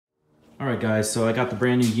All right guys, so I got the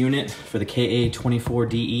brand new unit for the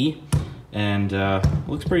KA24DE and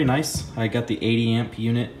looks pretty nice. I got the 80 amp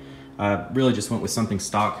unit. Really just went with something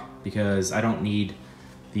stock because I don't need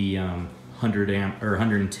the 100 amp or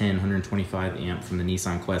 110, 125 amp from the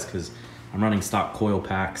Nissan Quest because I'm running stock coil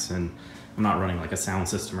packs and I'm not running like a sound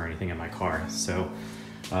system or anything in my car. So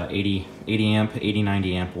 80 amp, 80,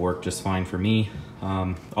 90 amp work just fine for me.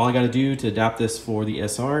 All I gotta do to adapt this for the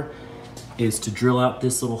SR is to drill out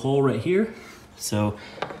this little hole right here. So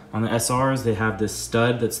on the SRs, they have this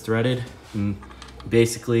stud that's threaded, and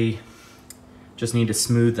basically just need to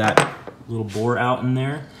smooth that little bore out in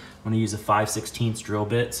there. I'm gonna use a 5/16 drill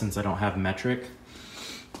bit since I don't have metric.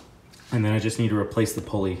 And then I just need to replace the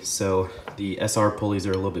pulley. So the SR pulleys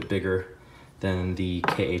are a little bit bigger than the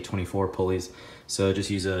KA24 pulleys. So just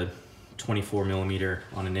use a 24 millimeter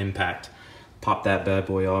on an impact. Pop that bad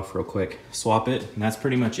boy off real quick, swap it, and that's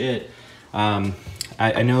pretty much it.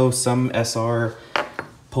 I know some SR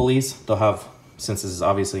pulleys, they'll have, since this is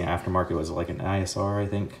obviously an aftermarket, was it like an ISR, I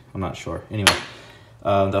think? I'm not sure. Anyway,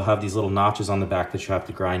 they'll have these little notches on the back that you have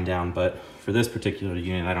to grind down, but for this particular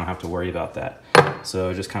unit, I don't have to worry about that.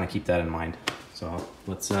 So just kind of keep that in mind. So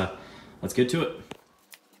let's get to it.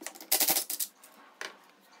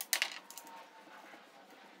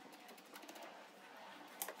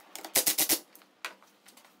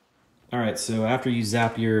 All right, so after you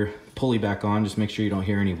zap your pulley back on, just make sure you don't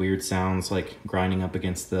hear any weird sounds like grinding up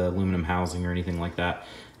against the aluminum housing or anything like that.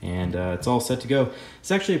 And it's all set to go.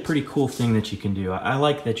 It's actually a pretty cool thing that you can do. I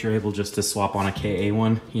like that you're able just to swap on a KA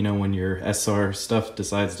one, you know, when your SR stuff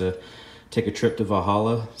decides to take a trip to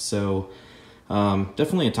Valhalla. So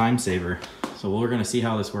definitely a time saver. So we're gonna see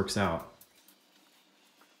how this works out.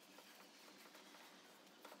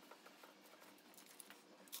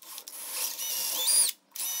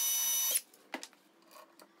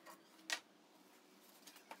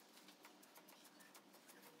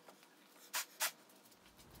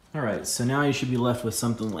 All right, so now you should be left with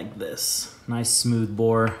something like this. Nice smooth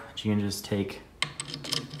bore that you can just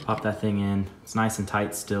pop that thing in. It's nice and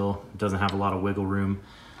tight still. It doesn't have a lot of wiggle room,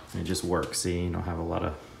 and it just works. See, you don't have a lot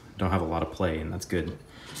of play, and that's good.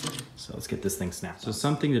 So let's get this thing snapped. So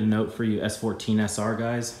something to note for you S14 SR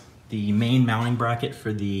guys, the main mounting bracket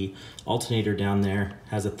for the alternator down there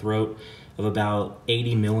has a throat of about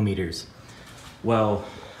 80 millimeters. Well,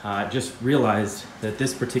 I just realized that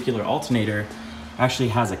this particular alternator actually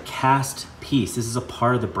has a cast piece. This is a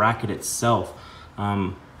part of the bracket itself.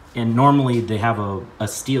 And normally they have a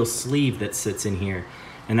steel sleeve that sits in here.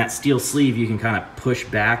 And that steel sleeve you can kind of push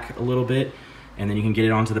back a little bit and then you can get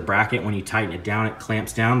it onto the bracket. When you tighten it down, it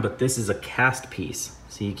clamps down, but this is a cast piece.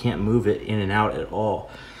 So you can't move it in and out at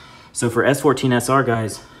all. So for S14 SR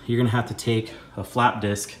guys, you're gonna have to take a flap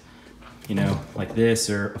disc, you know, like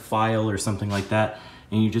this, or a file or something like that,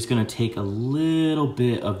 and you're just gonna take a little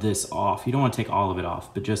bit of this off. You don't wanna take all of it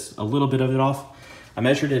off, but just a little bit of it off. I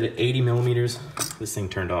measured it at 80 millimeters. This thing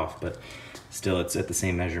turned off, but still it's at the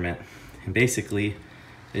same measurement. And basically,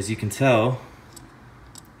 as you can tell,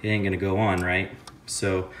 it ain't gonna go on, right?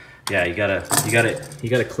 So yeah, you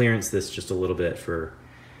gotta clearance this just a little bit for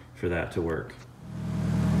that to work.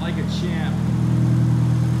 Like a champ.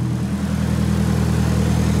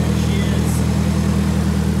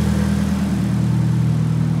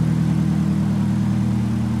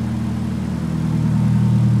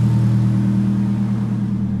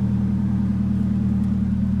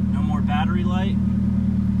 Battery light.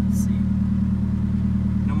 Let's see.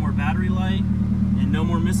 No more battery light and no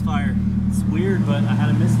more misfire. It's weird, but I had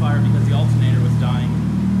a misfire because the alternator was dying.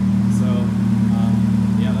 So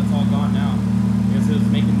yeah, that's all gone now. I guess it was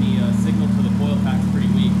making the signal to the coil packs pretty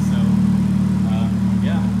weak. So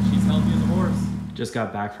yeah, she's healthy as a horse. Just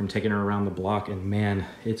got back from taking her around the block, and man,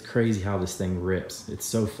 it's crazy how this thing rips. It's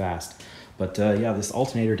so fast. But yeah, this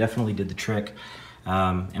alternator definitely did the trick.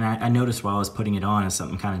 And I noticed while I was putting it on, it's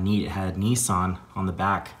something kind of neat. It had Nissan on the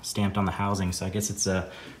back, stamped on the housing. So I guess it's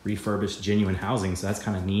a refurbished, genuine housing. So that's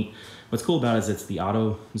kind of neat. What's cool about it is it's the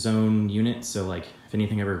AutoZone unit. So like if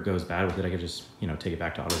anything ever goes bad with it, I could just, you know, take it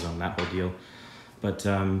back to AutoZone, that whole deal. But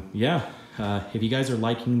yeah, if you guys are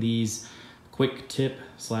liking these quick tip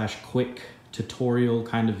 / quick tutorial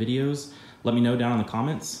kind of videos, let me know down in the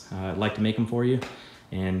comments. I'd like to make them for you.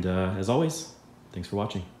 And as always, thanks for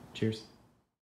watching. Cheers.